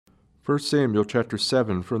1 Samuel chapter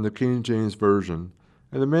 7 from the King James Version.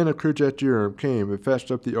 And the men of Kirjath-jearim came and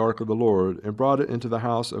fetched up the ark of the Lord, and brought it into the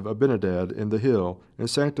house of Abinadab in the hill, and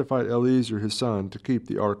sanctified Eleazar his son to keep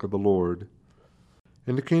the ark of the Lord.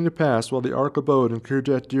 And it came to pass, while the ark abode in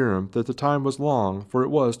Kirjath-jearim, that the time was long, for it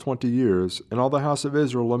was 20 years, and all the house of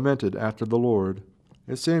Israel lamented after the Lord.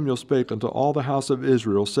 And Samuel spake unto all the house of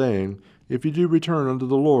Israel, saying, If ye do return unto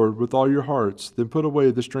the Lord with all your hearts, then put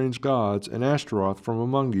away the strange gods and Ashtaroth from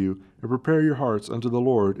among you, and prepare your hearts unto the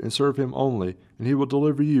Lord, and serve him only, and he will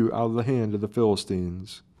deliver you out of the hand of the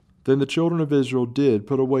Philistines. Then the children of Israel did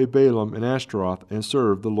put away Baalim and Ashtaroth, and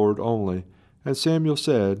served the Lord only. And Samuel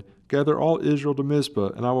said, Gather all Israel to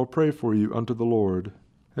Mizpah, and I will pray for you unto the Lord.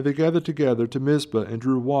 And they gathered together to Mizpah, and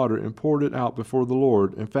drew water, and poured it out before the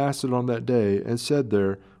Lord, and fasted on that day, and said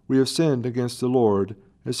there, We have sinned against the Lord.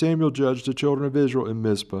 And Samuel judged the children of Israel in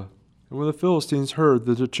Mizpah. And when the Philistines heard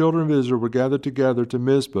that the children of Israel were gathered together to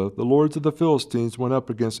Mizpah, the lords of the Philistines went up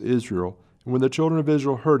against Israel. And when the children of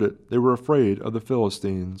Israel heard it, they were afraid of the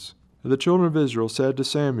Philistines. And the children of Israel said to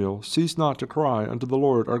Samuel, Cease not to cry unto the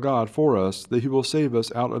Lord our God for us, that he will save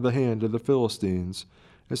us out of the hand of the Philistines.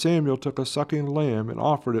 And Samuel took a sucking lamb, and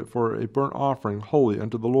offered it for a burnt offering holy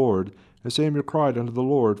unto the Lord. And Samuel cried unto the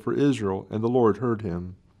Lord for Israel, and the Lord heard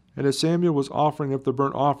him. And as Samuel was offering up the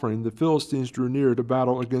burnt offering, the Philistines drew near to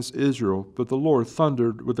battle against Israel. But the Lord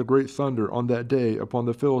thundered with a great thunder on that day upon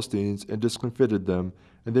the Philistines, and discomfited them,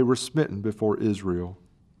 and they were smitten before Israel.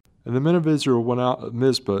 And the men of Israel went out of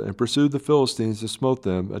Mizpah, and pursued the Philistines, and smote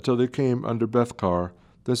them, until they came under Bethkar.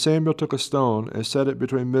 Then Samuel took a stone, and set it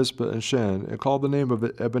between Mizpah and Shen, and called the name of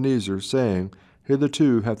it Ebenezer, saying,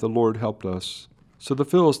 Hitherto hath the Lord helped us. So the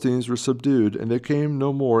Philistines were subdued, and they came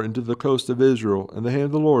no more into the coast of Israel, and the hand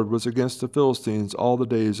of the Lord was against the Philistines all the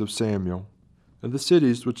days of Samuel. And the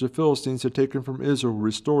cities which the Philistines had taken from Israel were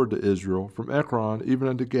restored to Israel, from Ekron even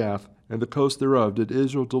unto Gath, and the coast thereof did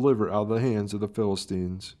Israel deliver out of the hands of the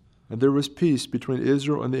Philistines. And there was peace between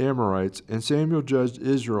Israel and the Amorites, and Samuel judged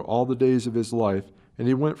Israel all the days of his life, and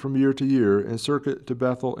he went from year to year, and circuit to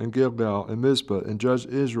Bethel and Gilgal and Mizpah, and judged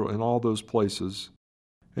Israel in all those places.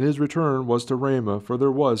 And his return was to Ramah, for there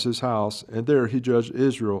was his house, and there he judged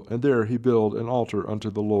Israel, and there he built an altar unto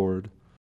the Lord.